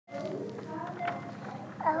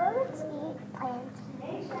Elephants eat plants,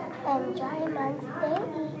 and dry months they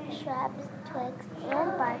eat shrubs, twigs, and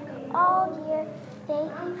bark. All year they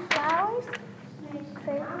eat flowers,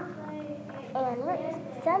 fruit, and roots.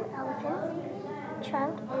 Some elephants'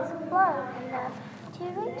 trunk is long enough to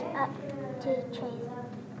reach up to trees.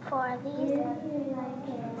 For these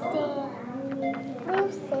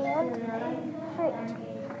leaves sand fruit.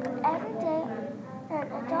 Every day an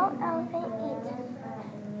adult elephant eats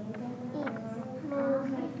move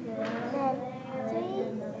then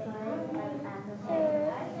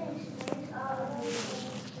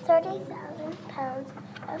 30,000 pounds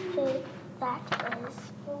of food. That is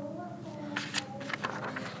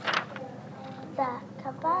the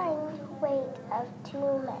combined weight of 2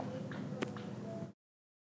 men.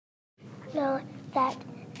 Know that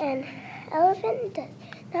an elephant does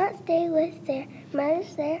not stay with their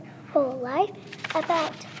mothers their whole life.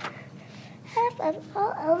 About half of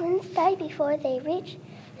all elephants die before they reach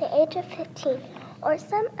the age of 15, or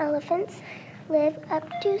some elephants live up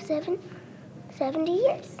to 70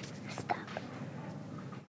 years. Stop.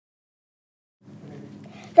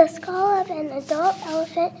 The skull of an adult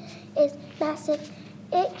elephant is massive.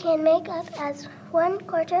 It can make up as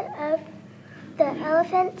 1/4 of the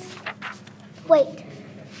elephant's weight.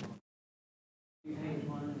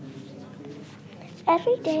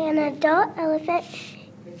 Every day an adult elephants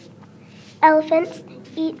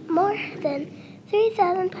eat more than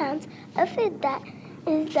 3,000 pounds of food. That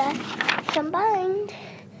is the combined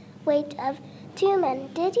weight of 2 men.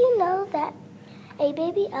 Did you know that a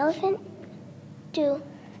baby elephant do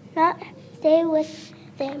not stay with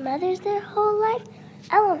their mothers their whole life?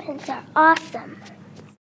 Elephants are awesome.